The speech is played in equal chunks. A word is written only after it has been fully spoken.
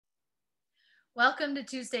Welcome to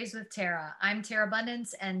Tuesdays with Terra. I'm Terra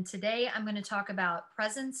Bundance, and today I'm going to talk about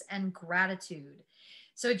presence and gratitude.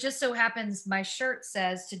 So it just so happens my shirt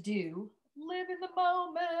says to do live in the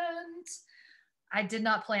moment. I did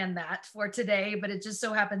not plan that for today, but it just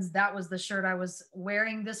so happens that was the shirt I was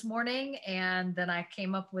wearing this morning. And then I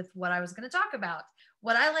came up with what I was going to talk about.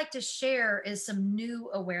 What I like to share is some new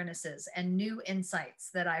awarenesses and new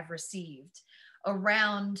insights that I've received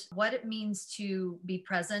around what it means to be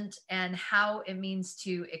present and how it means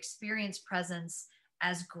to experience presence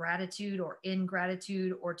as gratitude or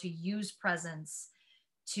ingratitude, or to use presence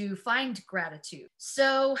to find gratitude.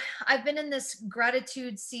 So, I've been in this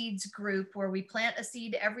gratitude seeds group where we plant a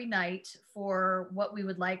seed every night for what we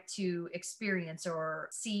would like to experience or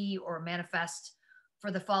see or manifest for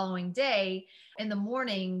the following day. In the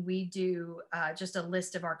morning, we do just a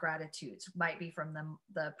list of our gratitudes. Might be from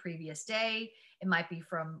the previous day, it might be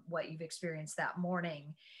from what you've experienced that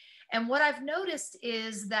morning. And what I've noticed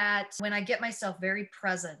is that when I get myself very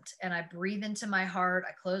present and I breathe into my heart,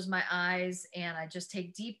 I close my eyes and I just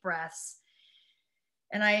take deep breaths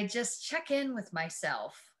and I just check in with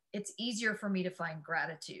myself, it's easier for me to find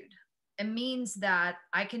gratitude. It means that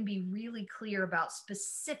I can be really clear about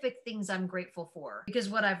specific things I'm grateful for. Because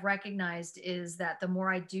what I've recognized is that the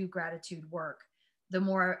more I do gratitude work, the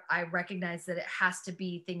more I recognize that it has to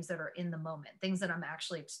be things that are in the moment, things that I'm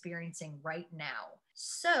actually experiencing right now.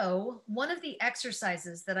 So, one of the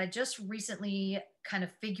exercises that I just recently kind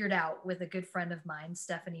of figured out with a good friend of mine,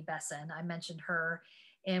 Stephanie Besson, I mentioned her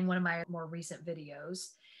in one of my more recent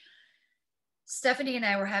videos. Stephanie and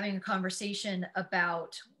I were having a conversation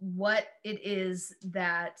about what it is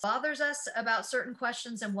that bothers us about certain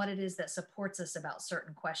questions and what it is that supports us about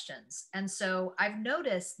certain questions. And so I've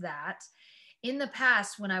noticed that in the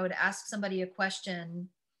past, when I would ask somebody a question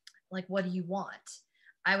like, what do you want?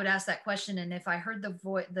 I would ask that question. And if I heard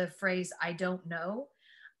the phrase, I don't know,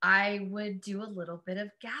 I would do a little bit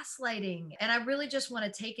of gaslighting. And I really just want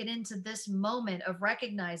to take it into this moment of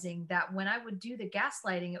recognizing that when I would do the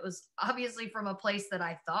gaslighting, it was obviously from a place that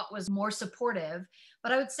I thought was more supportive.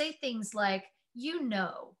 But I would say things like, you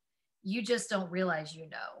just don't realize you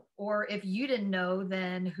know. Or if you didn't know,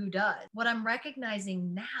 then who does? What I'm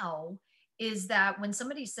recognizing now is that when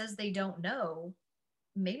somebody says they don't know,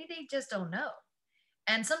 maybe they just don't know.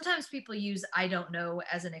 And sometimes people use I don't know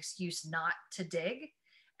as an excuse not to dig.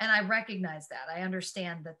 And I recognize that. I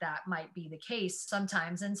understand that that might be the case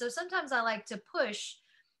sometimes. And so sometimes I like to push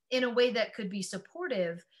in a way that could be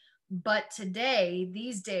supportive. But today,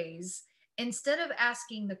 these days, instead of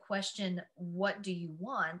asking the question, what do you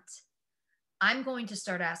want? I'm going to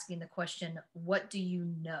start asking the question, what do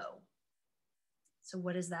you know? So,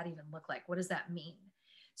 what does that even look like? What does that mean?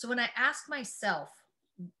 So, when I ask myself,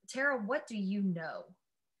 Tara, what do you know?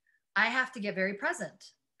 I have to get very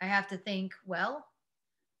present. I have to think, well,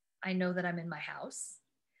 I know that I'm in my house.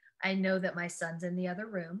 I know that my son's in the other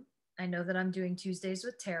room. I know that I'm doing Tuesdays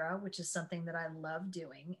with Terra, which is something that I love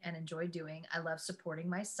doing and enjoy doing. I love supporting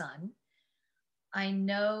my son. I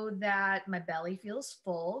know that my belly feels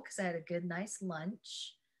full because I had a good, nice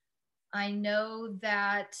lunch. I know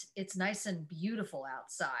that it's nice and beautiful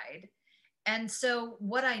outside. And so,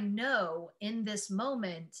 what I know in this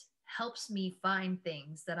moment helps me find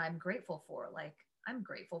things that I'm grateful for. Like, I'm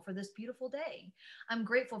grateful for this beautiful day. I'm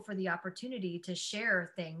grateful for the opportunity to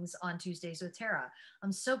share things on Tuesdays with Tara.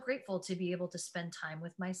 I'm so grateful to be able to spend time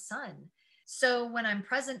with my son. So, when I'm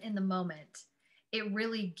present in the moment, it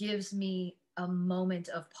really gives me a moment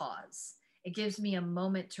of pause. It gives me a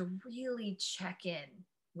moment to really check in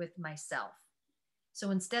with myself.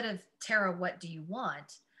 So, instead of Tara, what do you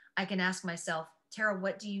want? I can ask myself, Tara,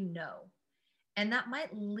 what do you know? And that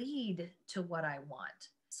might lead to what I want.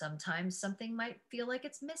 Sometimes something might feel like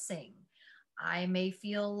it's missing. I may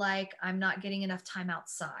feel like I'm not getting enough time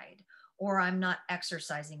outside or I'm not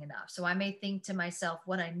exercising enough. So I may think to myself,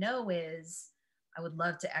 what I know is I would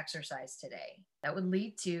love to exercise today. That would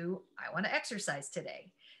lead to I want to exercise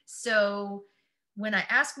today. So when I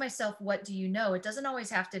ask myself, what do you know? It doesn't always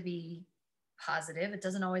have to be positive. It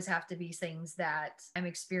doesn't always have to be things that I'm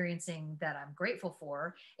experiencing that I'm grateful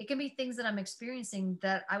for. It can be things that I'm experiencing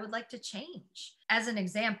that I would like to change. As an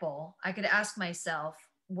example, I could ask myself,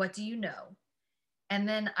 what do you know? And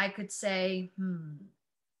then I could say,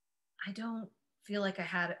 I don't feel like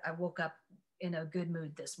I woke up in a good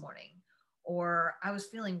mood this morning. Or I was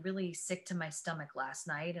feeling really sick to my stomach last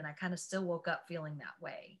night and I kind of still woke up feeling that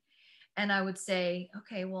way. And I would say,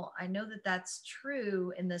 okay, well, I know that that's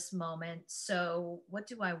true in this moment. So what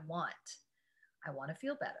do I want? I want to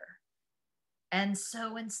feel better. And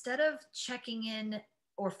so instead of checking in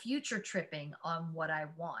or future tripping on what I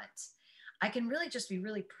want, I can really just be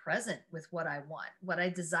really present with what I want, what I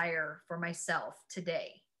desire for myself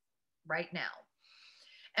today, right now.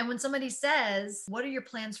 And when somebody says, what are your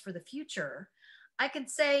plans for the future? I can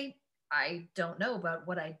say, I don't know, but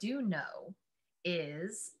what I do know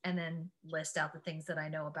is, and then list out the things that I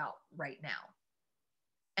know about right now.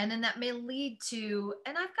 And then that may lead to,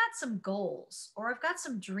 and I've got some goals, or I've got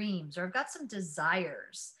some dreams, or I've got some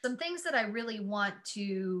desires, some things that I really want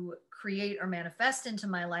to create or manifest into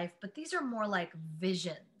my life. But these are more like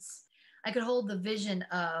visions. I could hold the vision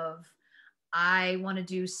of, I want to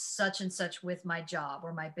do such and such with my job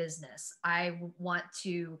or my business. I want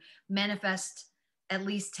to manifest at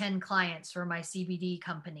least 10 clients for my CBD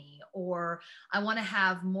company, or I want to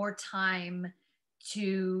have more time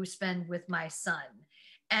to spend with my son.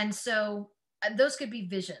 And so those could be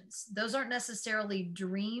visions. Those aren't necessarily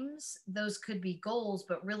dreams. Those could be goals,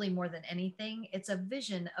 but really more than anything, it's a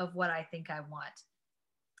vision of what I think I want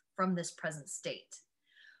from this present state.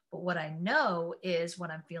 But what I know is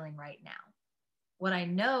what I'm feeling right now. What I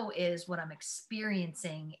know is what I'm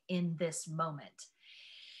experiencing in this moment.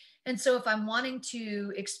 And so if I'm wanting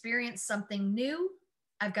to experience something new,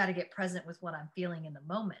 I've got to get present with what I'm feeling in the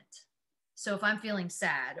moment. So if I'm feeling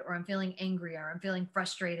sad, or I'm feeling angry, or I'm feeling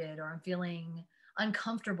frustrated, or I'm feeling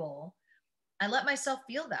uncomfortable, I let myself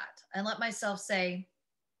feel that. I let myself say,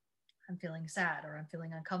 I'm feeling sad, or I'm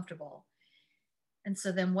feeling uncomfortable. And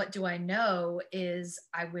so then what do I know is,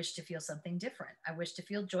 I wish to feel something different. I wish to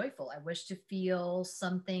feel joyful. I wish to feel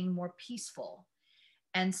something more peaceful.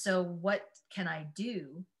 And so what can I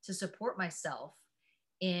do to support myself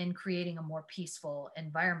in creating a more peaceful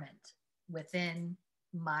environment within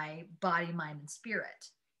my body, mind, and spirit?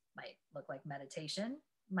 Might look like meditation,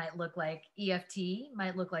 might look like EFT,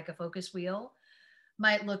 might look like a focus wheel,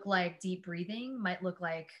 might look like deep breathing, might look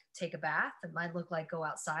like take a bath, it might look like go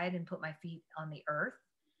outside and put my feet on the earth.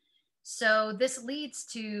 So this leads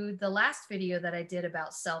to the last video that I did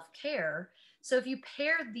about self-care. So if you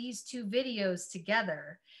pair these two videos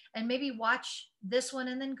together and maybe watch this one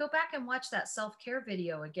and then go back and watch that self-care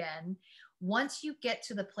video again, once you get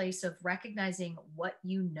to the place of recognizing what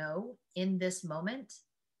you know in this moment,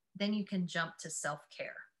 then you can jump to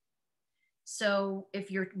self-care. So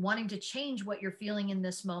if you're wanting to change what you're feeling in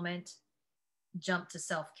this moment, jump to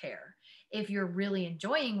self-care. If you're really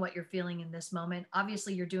enjoying what you're feeling in this moment,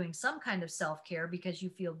 obviously you're doing some kind of self-care because you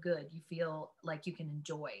feel good. You feel like you can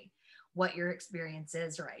enjoy what your experience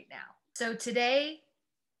is right now. So today,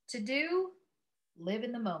 to do, live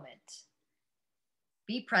in the moment.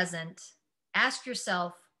 Be present. Ask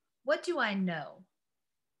yourself, what do I know?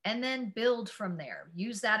 And then build from there.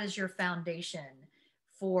 Use that as your foundation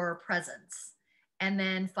for presence. And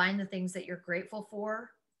then find the things that you're grateful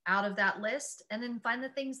for out of that list. And then find the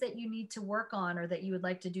things that you need to work on, or that you would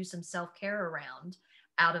like to do some self-care around,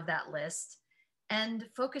 out of that list. And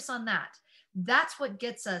focus on that. That's what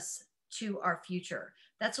gets us to our future.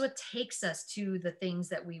 That's what takes us to the things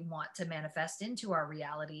that we want to manifest into our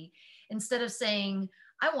reality. Instead of saying,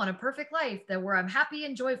 I want a perfect life that where I'm happy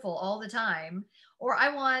and joyful all the time, or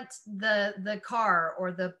I want the car,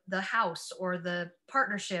 or the house, or the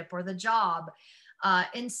partnership, or the job.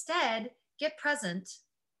 Instead, get present,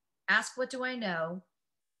 ask, what do I know?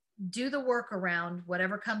 Do the work around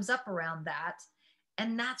whatever comes up around that.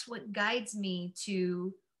 And that's what guides me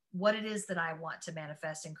to what it is that I want to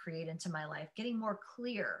manifest and create into my life, getting more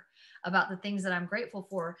clear about the things that I'm grateful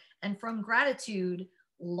for. And from gratitude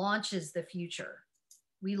launches the future.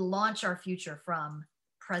 We launch our future from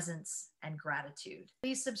presence and gratitude.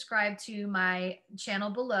 Please subscribe to my channel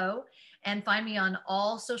below and find me on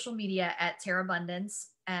all social media at Terra Bundance.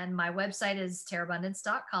 And my website is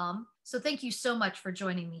terrabundance.com. So thank you so much for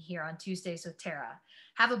joining me here on Tuesdays with Terra.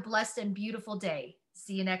 Have a blessed and beautiful day.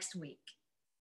 See you next week.